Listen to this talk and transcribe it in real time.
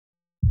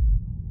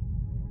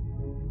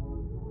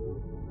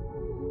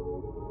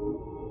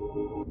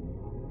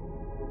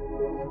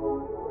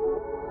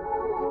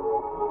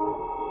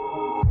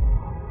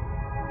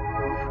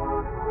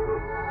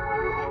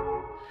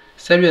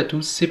Salut à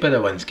tous, c'est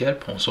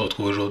PadawanScalp. On se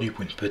retrouve aujourd'hui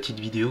pour une petite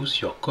vidéo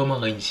sur comment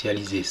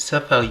réinitialiser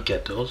Safari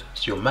 14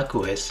 sur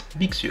macOS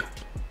Big Sur.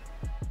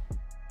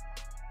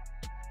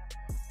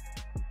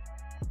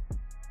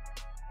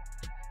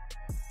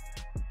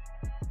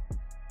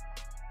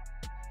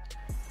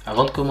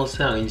 Avant de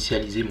commencer à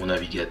réinitialiser mon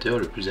navigateur,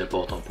 le plus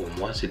important pour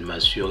moi, c'est de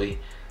m'assurer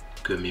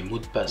que mes mots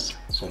de passe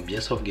sont bien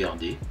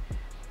sauvegardés,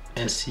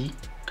 ainsi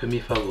que mes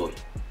favoris.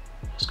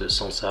 Parce que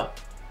sans ça,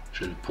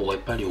 je ne pourrais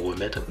pas les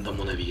remettre dans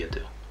mon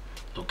navigateur.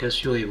 Donc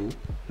assurez-vous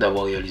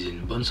d'avoir réalisé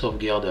une bonne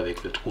sauvegarde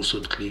avec le trousseau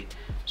de clés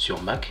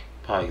sur Mac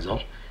par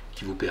exemple,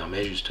 qui vous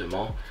permet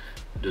justement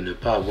de ne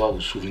pas avoir à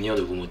vous souvenir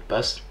de vos mots de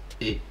passe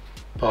et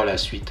par la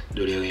suite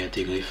de les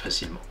réintégrer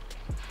facilement.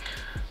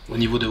 Au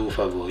niveau de vos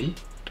favoris,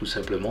 tout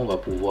simplement on va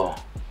pouvoir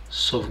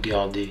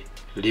sauvegarder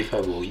les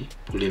favoris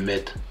pour les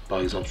mettre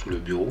par exemple sous le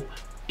bureau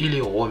et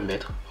les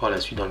remettre par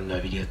la suite dans le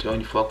navigateur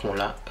une fois qu'on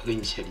l'a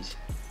réinitialisé.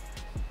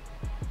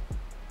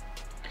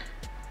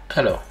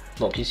 Alors,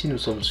 donc ici nous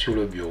sommes sur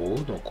le bureau,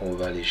 donc on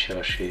va aller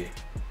chercher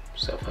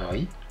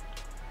Safari.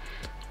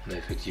 On a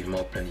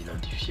effectivement plein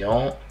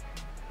d'identifiants.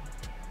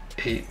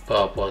 Et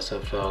par rapport à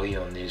Safari,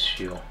 on est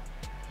sur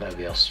la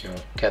version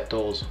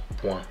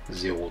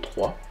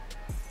 14.03.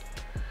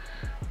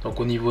 Donc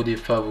au niveau des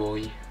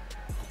favoris,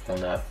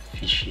 on a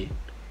fichier.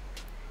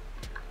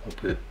 On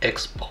peut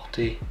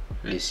exporter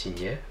les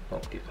signets,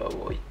 donc les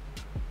favoris.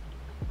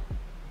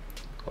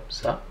 Comme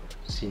ça,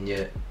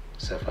 signets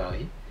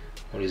Safari.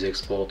 On les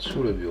exporte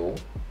sous le bureau,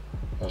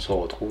 on se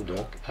retrouve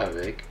donc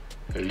avec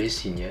les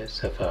signets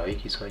Safari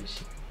qui sont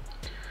ici.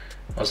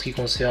 En ce qui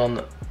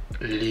concerne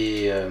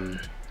les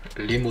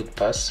mots de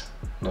passe,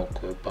 donc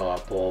par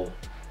rapport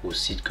au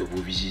site que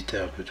vous visitez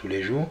un peu tous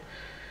les jours,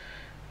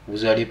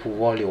 vous allez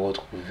pouvoir les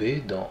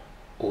retrouver dans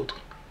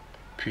Autres,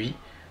 puis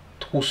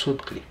Trousseau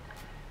de clés.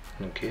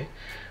 Okay.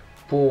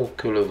 Pour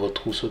que votre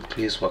trousseau de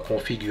clés soit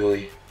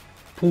configuré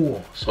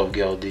pour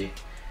sauvegarder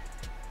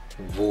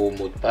vos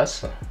mots de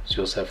passe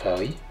sur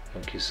Safari,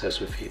 donc ça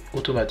se fait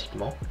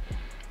automatiquement.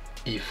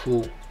 Il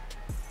faut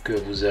que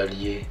vous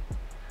alliez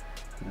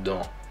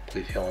dans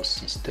préférences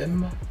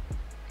système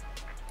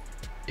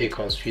et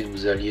qu'ensuite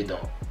vous alliez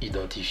dans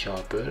identifiant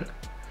Apple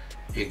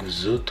et que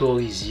vous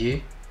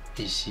autorisiez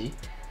ici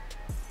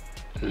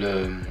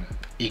le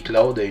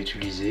iCloud à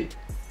utiliser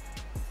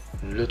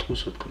le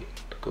trousseau de clés,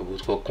 que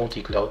votre compte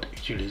iCloud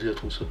utilise le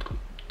trousseau de clés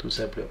tout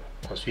simplement.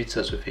 Ensuite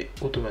ça se fait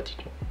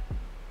automatiquement.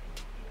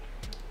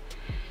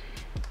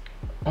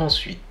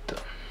 Ensuite,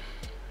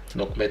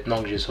 donc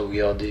maintenant que j'ai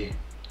sauvegardé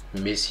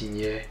mes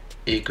signets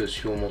et que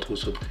sur mon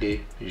trousseau de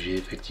clés j'ai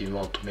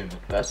effectivement tous mes mots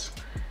de passe,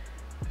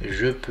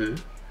 je peux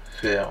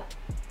faire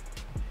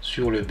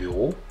sur le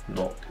bureau,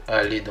 donc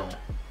aller dans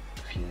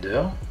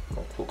Finder,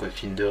 donc il faut que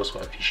Finder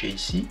soit affiché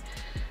ici.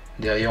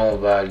 Derrière on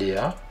va aller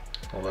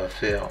on va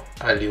faire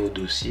aller au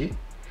dossier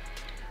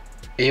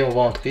et on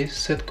va entrer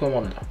cette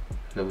commande là.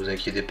 Ne vous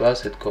inquiétez pas,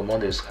 cette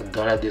commande elle sera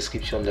dans la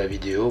description de la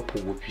vidéo pour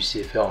que vous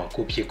puissiez faire un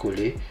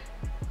copier-coller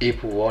et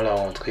pouvoir la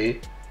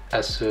rentrer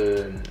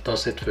dans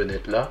cette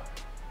fenêtre là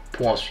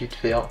pour ensuite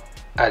faire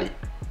aller.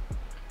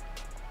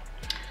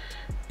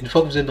 Une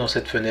fois que vous êtes dans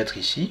cette fenêtre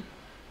ici,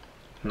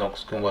 donc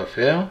ce qu'on va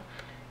faire,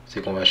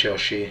 c'est qu'on va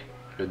chercher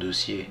le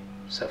dossier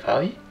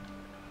Safari.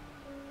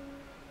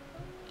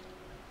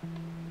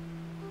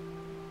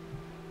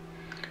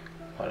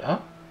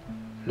 Voilà.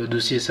 Le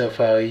dossier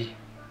Safari,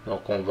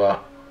 donc on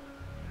va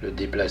le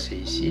déplacer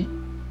ici.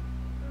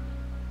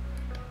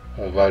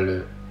 On va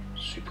le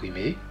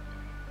supprimer.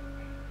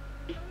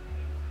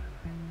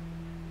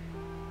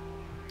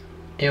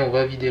 Et on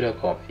va vider la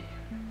corbeille.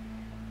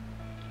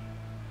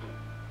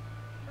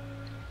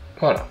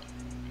 Voilà.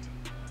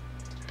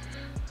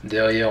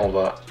 Derrière, on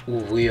va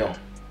ouvrir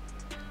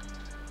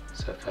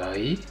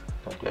Safari.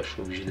 Donc là, je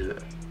suis obligé de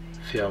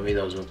fermer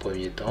dans un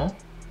premier temps.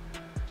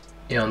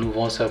 Et en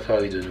ouvrant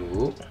Safari de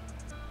nouveau,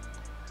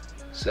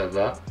 ça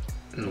va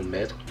nous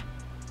mettre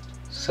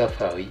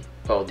Safari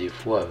par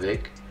défaut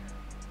avec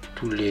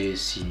tous les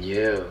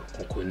signets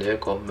qu'on connaît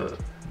comme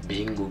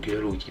Bing,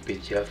 Google,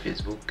 Wikipédia,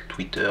 Facebook,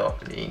 Twitter,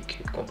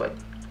 Link et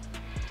compagnie.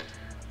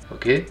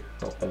 Ok,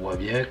 donc on voit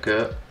bien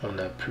que on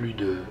n'a plus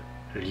de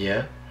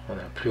lien, on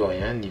n'a plus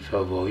rien, ni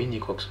favori, ni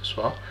quoi que ce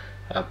soit,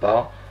 à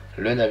part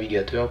le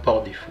navigateur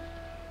par défaut.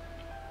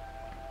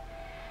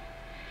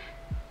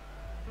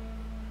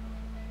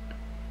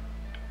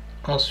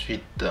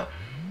 Ensuite,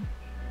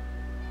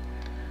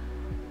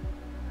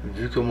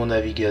 vu que mon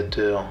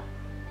navigateur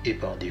est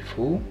par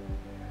défaut,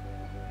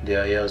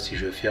 derrière, si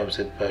je ferme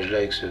cette page là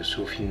avec ce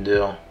sous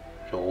Finder,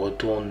 je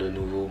retourne de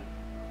nouveau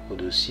au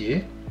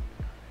dossier.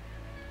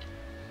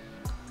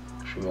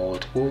 Je me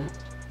retrouve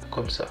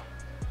comme ça.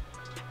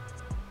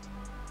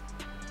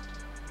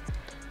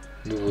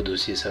 Nouveau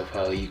dossier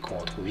Safari qu'on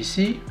retrouve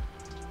ici.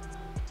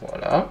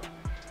 Voilà.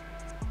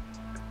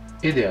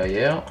 Et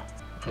derrière,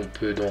 on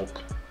peut donc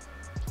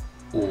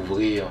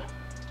ouvrir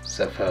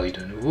Safari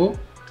de nouveau.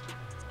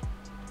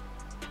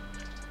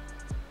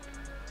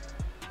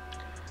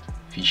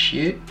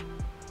 Fichier,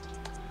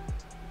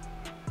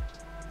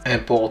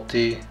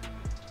 importer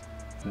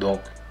donc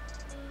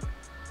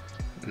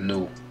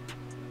nos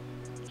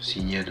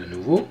signets de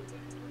nouveau.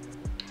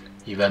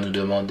 Il va nous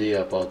demander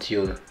à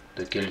partir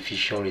de quel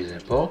fichier on les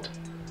importe.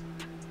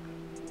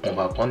 On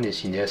va prendre les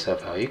signets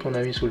Safari qu'on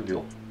a mis sous le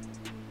bureau.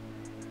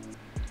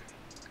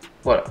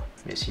 Voilà,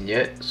 mes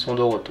signets sont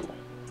de retour.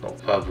 Donc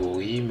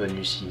favoris,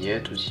 menu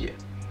signets, tout y est.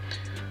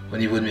 Au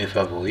niveau de mes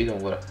favoris,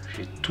 donc voilà,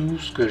 j'ai tout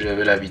ce que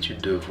j'avais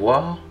l'habitude de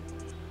voir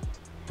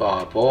par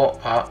rapport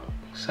à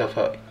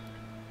Safari.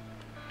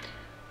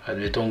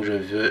 Admettons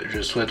que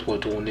je souhaite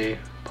retourner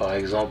par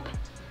exemple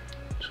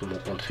sur mon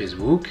compte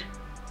Facebook.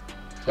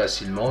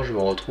 Facilement, je me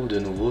retrouve de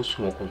nouveau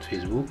sur mon compte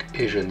Facebook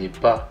et je n'ai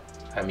pas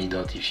à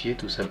m'identifier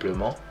tout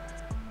simplement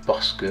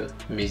parce que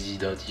mes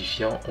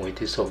identifiants ont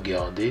été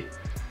sauvegardés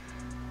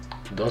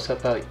dans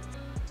Safari.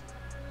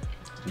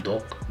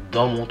 Donc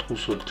dans mon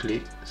trousseau de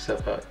clés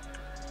Safari.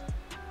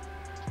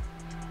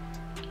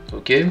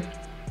 Ok.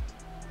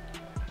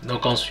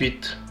 Donc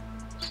ensuite,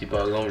 si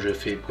par exemple je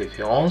fais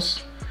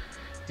préférences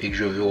et que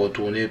je veux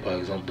retourner par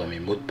exemple dans mes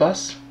mots de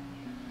passe,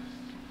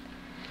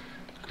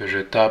 que je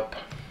tape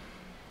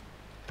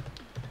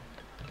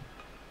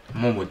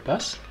mon mot de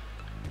passe,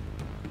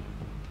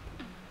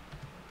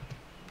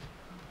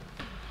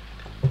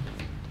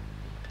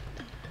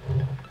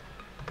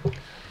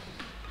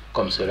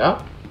 comme cela,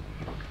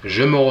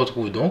 je me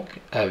retrouve donc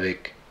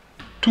avec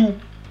tous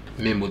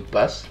mes mots de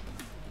passe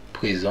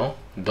présents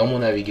dans mon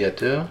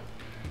navigateur,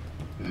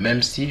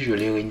 même si je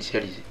l'ai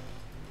réinitialisé.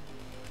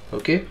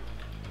 Ok,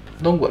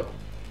 donc voilà,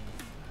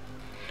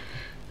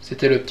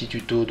 c'était le petit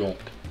tuto donc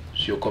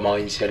sur comment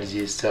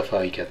réinitialiser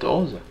Safari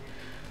 14.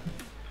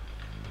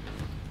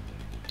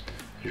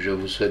 Je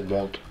vous souhaite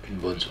donc une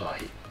bonne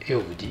soirée et on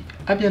vous dit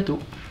à bientôt.